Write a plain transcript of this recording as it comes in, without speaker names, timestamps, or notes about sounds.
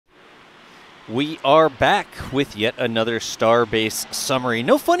We are back with yet another Starbase summary.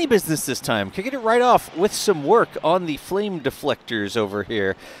 No funny business this time. Kicking it right off with some work on the flame deflectors over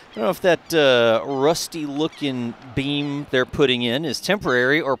here. I don't know if that rusty-looking beam they're putting in is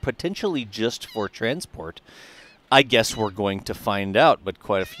temporary or potentially just for transport. I guess we're going to find out, but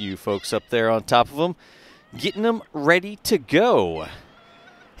quite a few folks up there on top of them, getting them ready to go.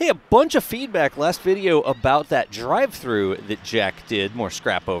 Hey, a bunch of feedback last video about that drive-through that Jack did. More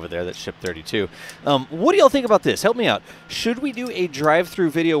scrap over there, that's ship 32. What do y'all think about this? Help me out. Should we do a drive-through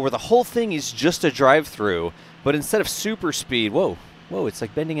video where the whole thing is just a drive-through, but instead of super speed, whoa, it's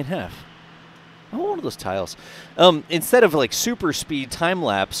like bending in half. I want one of those tiles. Instead of like super speed time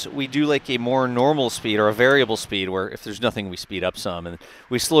lapse, we do like a more normal speed or a variable speed where if there's nothing, we speed up some and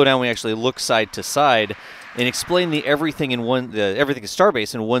we slow down. We actually look side to side and explain the everything in everything in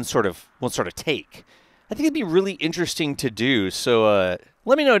Starbase in one sort of take. I think it'd be really interesting to do. So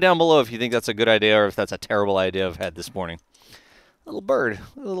let me know down below if you think that's a good idea or if that's a terrible idea I've had this morning. A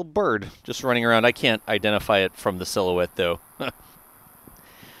little bird just running around. I can't identify it from the silhouette though.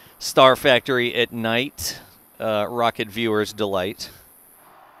 Starfactory at night, rocket viewers' delight.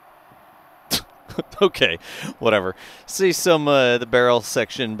 Okay, whatever. See some the barrel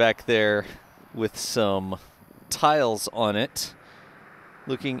section back there with some tiles on it.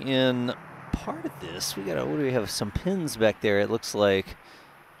 Looking in part of this, what do we have? Some pins back there. It looks like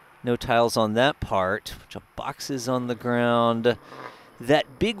no tiles on that part. A bunch of boxes on the ground.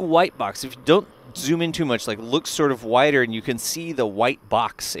 That big white box, if you don't zoom in too much, like looks sort of wider and you can see the white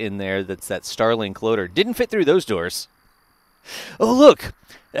box in there that's that Starlink Loader. Didn't fit through those doors. Oh, look.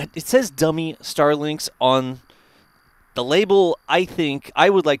 It says dummy Starlinks on the label. I think I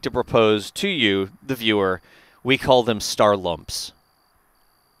would like to propose to you, the viewer, we call them star lumps.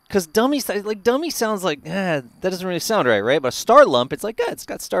 Because dummy sounds like, that doesn't really sound right? But a star lump, it's like, it's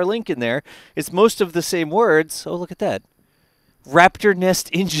got Starlink in there. It's most of the same words. Oh, look at that. Raptor nest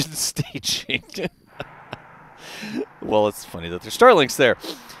engine staging. Well, it's funny that there's Starlinks there.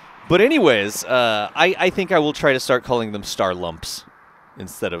 But anyways, I think I will try to start calling them star lumps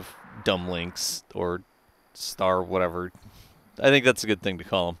instead of dumb links or star whatever. I think that's a good thing to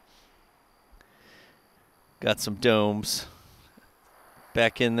call them. Got some domes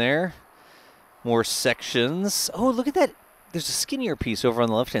back in there. More sections. Oh, look at that. There's a skinnier piece over on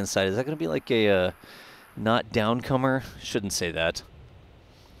the left-hand side. Is that going to be like a... not downcomer? Shouldn't say that.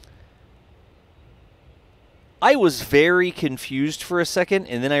 I was very confused for a second,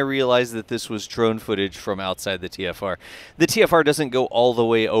 and then I realized that this was drone footage from outside the TFR. The TFR doesn't go all the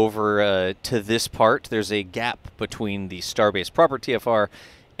way over to this part. There's a gap between the Starbase proper TFR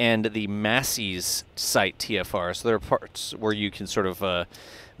and the Masseys site TFR. So there are parts where you can sort of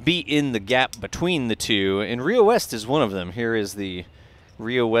be in the gap between the two, and Rio West is one of them. Here is the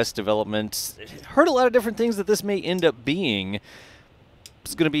Rio West Development. Heard a lot of different things that this may end up being.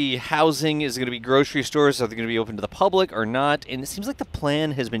 It's going to be housing. Is it going to be grocery stores? Are they going to be open to the public or not? And it seems like the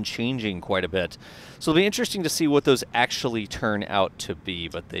plan has been changing quite a bit. So it'll be interesting to see what those actually turn out to be,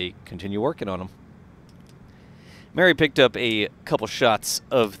 but they continue working on them. Mary picked up a couple shots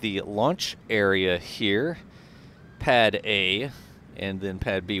of the launch area here. Pad A, and then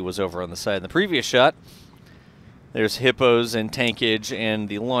Pad B was over on the side in the previous shot. There's hippos and tankage and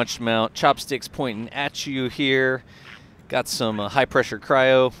the launch mount. Chopsticks pointing at you here. Got some high-pressure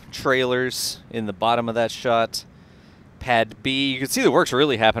cryo trailers in the bottom of that shot. Pad B. You can see the work's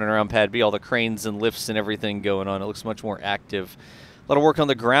really happening around Pad B. All the cranes and lifts and everything going on. It looks much more active. A lot of work on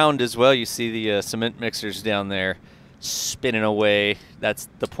the ground as well. You see the cement mixers down there spinning away. That's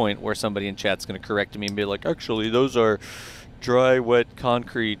the point where somebody in chat's going to correct me and be like, actually, those are dry, wet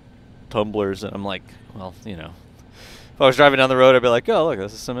concrete tumblers. And I'm like, well, you know. If I was driving down the road, I'd be like, oh, look,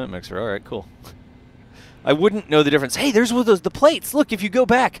 that's a cement mixer. All right, cool. I wouldn't know the difference. Hey, there's one of those, the plates. Look, if you go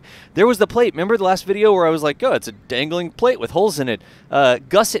back, there was the plate. Remember the last video where I was like, oh, it's a dangling plate with holes in it.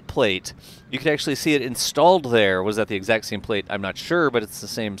 Gusset plate. You could actually see it installed there. Was that the exact same plate? I'm not sure, but it's the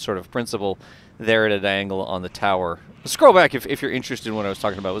same sort of principle there at an angle on the tower. Scroll back if you're interested in what I was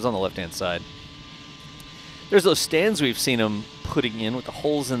talking about. It was on the left-hand side. There's those stands we've seen them putting in with the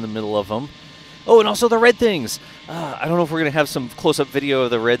holes in the middle of them. Oh, and also the red things. I don't know if we're going to have some close-up video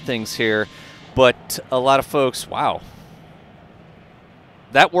of the red things here, but a lot of folks, wow.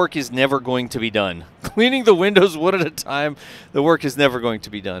 That work is never going to be done. Cleaning the windows one at a time, the work is never going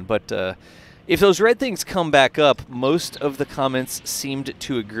to be done. But if those red things come back up, most of the comments seemed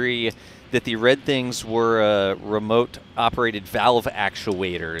to agree that the red things were remote-operated valve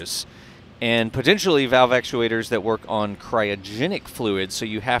actuators. and potentially valve actuators that work on cryogenic fluid, so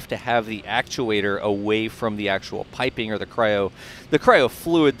you have to have the actuator away from the actual piping or the cryo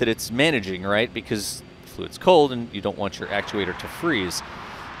fluid that it's managing, right? Because the fluid's cold and you don't want your actuator to freeze.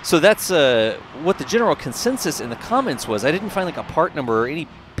 So that's what the general consensus in the comments was. I didn't find like a part number or any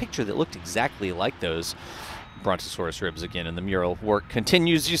picture that looked exactly like those. Brontosaurus ribs again, and the mural work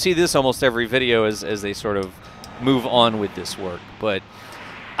continues. You see this almost every video as they sort of move on with this work, but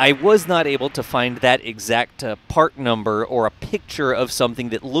I was not able to find that exact part number or a picture of something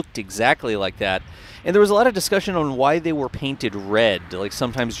that looked exactly like that. And there was a lot of discussion on why they were painted red. Like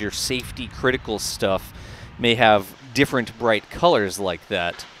sometimes your safety critical stuff may have different bright colors like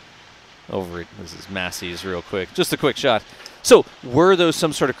that. Over it, this is Masseys real quick. Just a quick shot. So were those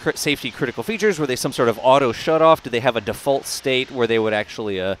some sort of safety critical features? Were they some sort of auto shut-off? Did they have a default state where they would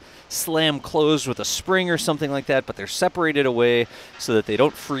actually slam closed with a spring or something like that, but they're separated away so that they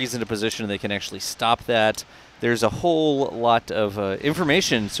don't freeze into position and they can actually stop that? There's a whole lot of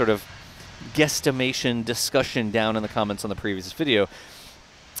information, sort of guesstimation discussion down in the comments on the previous video.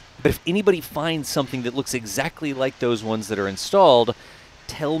 But if anybody finds something that looks exactly like those ones that are installed,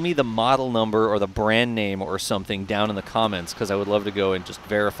 tell me the model number or the brand name or something down in the comments, because I would love to go and just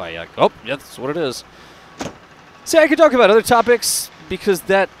verify. Like, oh, yeah, that's what it is. See, I could talk about other topics, because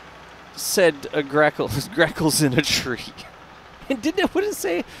that said a Grackles in a tree. And what did it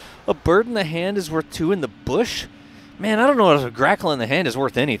say? A bird in the hand is worth two in the bush? Man, I don't know if a grackle in the hand is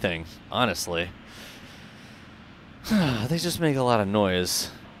worth anything, honestly. They just make a lot of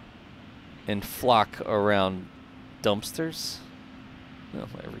noise and flock around dumpsters. Well,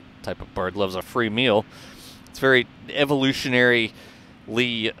 every type of bird loves a free meal. It's very evolutionarily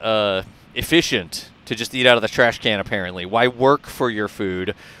efficient to just eat out of the trash can, apparently. Why work for your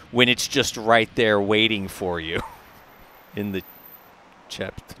food when it's just right there waiting for you in the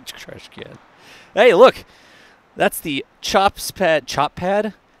trash can? Hey, look! That's the Pad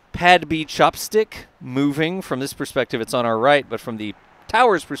B Chopstick moving. From this perspective, it's on our right, but from the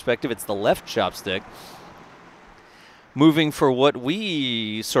tower's perspective, it's the left chopstick. Moving for what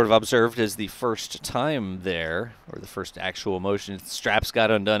we sort of observed as the first time there, or the first actual motion. Straps got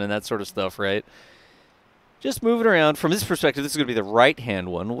undone and that sort of stuff, right? Just moving around. From this perspective, this is going to be the right-hand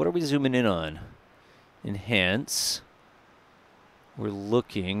one. What are we zooming in on? Enhance. We're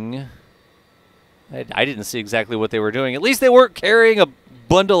looking. I didn't see exactly what they were doing. At least they weren't carrying a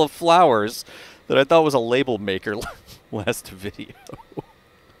bundle of flowers that I thought was a label maker last video.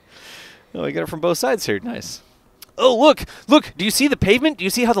 Oh, I got it from both sides here. Nice. Oh, look! Look! Do you see the pavement? Do you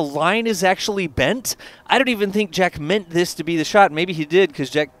see how the line is actually bent? I don't even think Jack meant this to be the shot. Maybe he did, because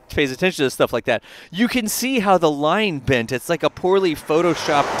Jack pays attention to stuff like that. You can see how the line bent. It's like a poorly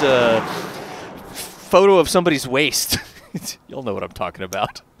photoshopped photo of somebody's waist. You'll know what I'm talking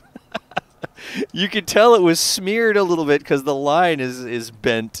about. You can tell it was smeared a little bit because the line is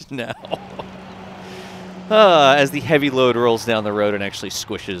bent now. As the heavy load rolls down the road and actually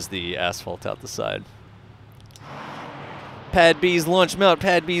squishes the asphalt out the side. Pad B's launch mount,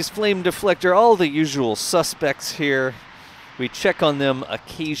 Pad B's flame deflector, all the usual suspects here. We check on them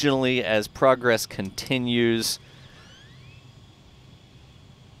occasionally as progress continues.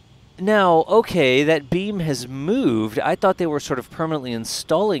 Now, okay, that beam has moved. I thought they were sort of permanently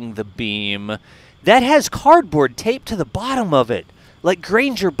installing the beam. That has cardboard taped to the bottom of it, like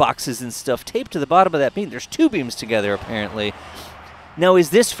Granger boxes and stuff taped to the bottom of that beam. There's two beams together, apparently. Now, is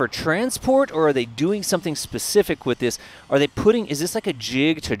this for transport, or are they doing something specific with this? Are they putting, is this like a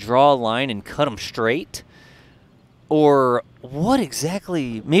jig to draw a line and cut them straight? Or what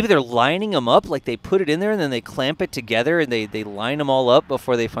exactly? Maybe they're lining them up, like they put it in there and then they clamp it together and they line them all up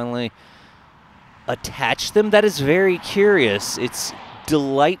before they finally attach them? That is very curious. It's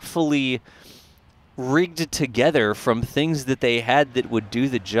delightfully rigged together from things that they had that would do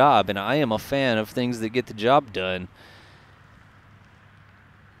the job, and I am a fan of things that get the job done.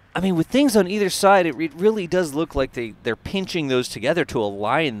 I mean, with things on either side, it really does look like they're pinching those together to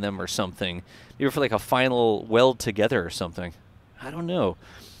align them or something. Maybe for like a final weld together or something. I don't know.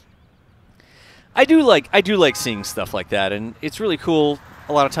 I do like seeing stuff like that, and it's really cool.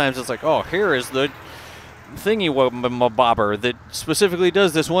 A lot of times it's like, oh, here is the thingy bobber that specifically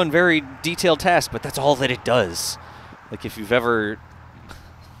does this one very detailed task, but that's all that it does. Like if you've ever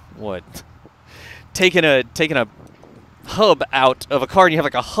taken a hub out of a car and you have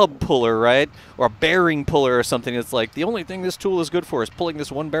like a hub puller, right? Or a bearing puller or something. It's like the only thing this tool is good for is pulling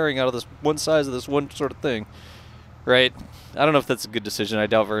this one bearing out of this one size of this one sort of thing, right? I don't know if that's a good decision. I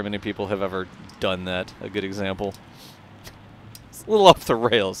doubt very many people have ever done that. A good example. It's a little off the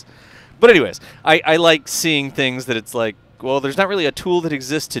rails. But anyways, I like seeing things that it's like, like, well, there's not really a tool that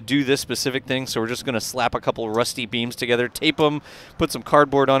exists to do this specific thing, so we're just going to slap a couple rusty beams together, tape them, put some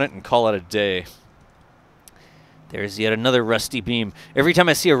cardboard on it, and call it a day. There's yet another rusty beam. Every time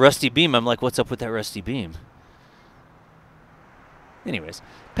I see a rusty beam, I'm like, what's up with that rusty beam? Anyways,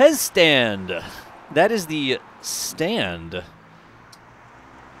 Pez stand. That is the stand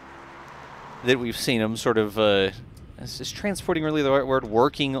that we've seen him sort of, is transporting really the right word?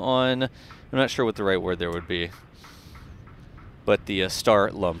 Working on, I'm not sure what the right word there would be. But the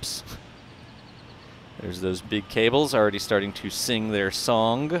star lumps. There's those big cables already starting to sing their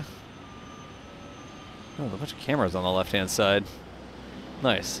song. Oh, a bunch of cameras on the left-hand side.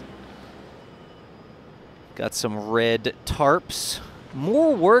 Nice. Got some red tarps.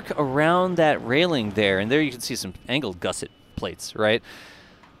 More work around that railing there. And there you can see some angled gusset plates, right?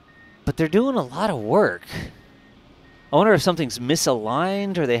 But they're doing a lot of work. I wonder if something's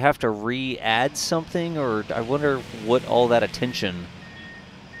misaligned or they have to re-add something, or I wonder what all that attention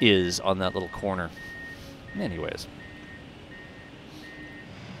is on that little corner. Anyways.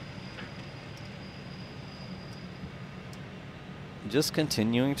 Just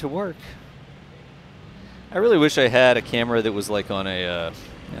continuing to work. I really wish I had a camera that was like on a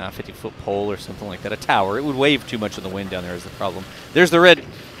 50-foot pole or something like that, a tower. It would wave too much in the wind down there is the problem. There's the red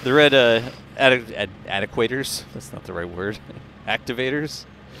adequators. That's not the right word. Activators.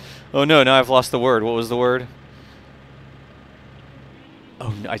 Oh no, now I've lost the word. What was the word?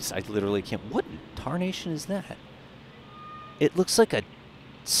 Oh, no, I literally can't. What tarnation is that? It looks like a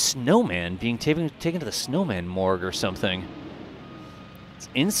snowman being taken to the snowman morgue or something. It's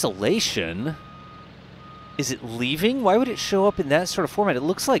insulation. Is it leaving? Why would it show up in that sort of format? It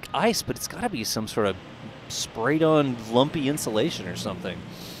looks like ice, but it's got to be some sort of sprayed-on lumpy insulation or something.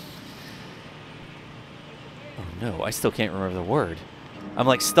 Oh no, I still can't remember the word. I'm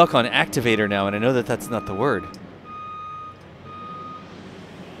like stuck on activator now, and I know that that's not the word.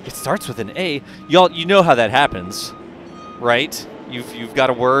 It starts with an A. Y'all, you know how that happens, right? You've got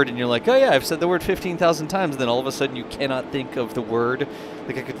a word, and you're like, oh yeah, I've said the word 15,000 times, and then all of a sudden you cannot think of the word.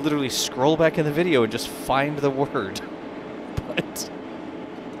 Like I could literally scroll back in the video and just find the word. But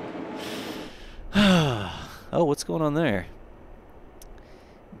oh, what's going on there?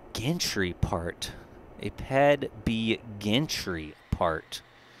 Gantry part. A Pad B Gantry part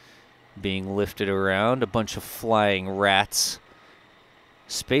being lifted around. A bunch of flying rats.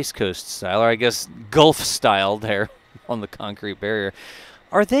 Space Coast style, or I guess Gulf style there on the concrete barrier.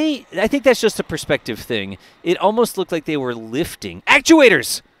 Are they... I think that's just a perspective thing. It almost looked like they were lifting.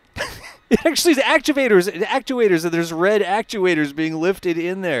 Actuators! It actually is actuators, and there's red actuators being lifted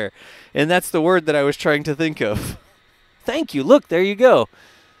in there. And that's the word that I was trying to think of. Thank you. Look, there you go.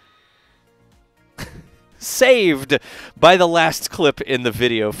 Saved by the last clip in the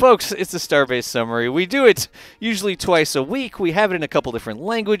video. Folks, it's the Starbase Summary. We do it usually twice a week. We have it in a couple different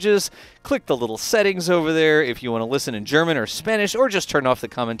languages. Click the little settings over there if you want to listen in German or Spanish, or just turn off the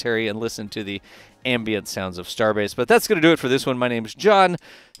commentary and listen to the ambient sounds of Starbase. But that's going to do it for this one. My name's John.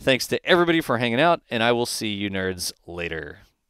 Thanks to everybody for hanging out, and I will see you nerds later.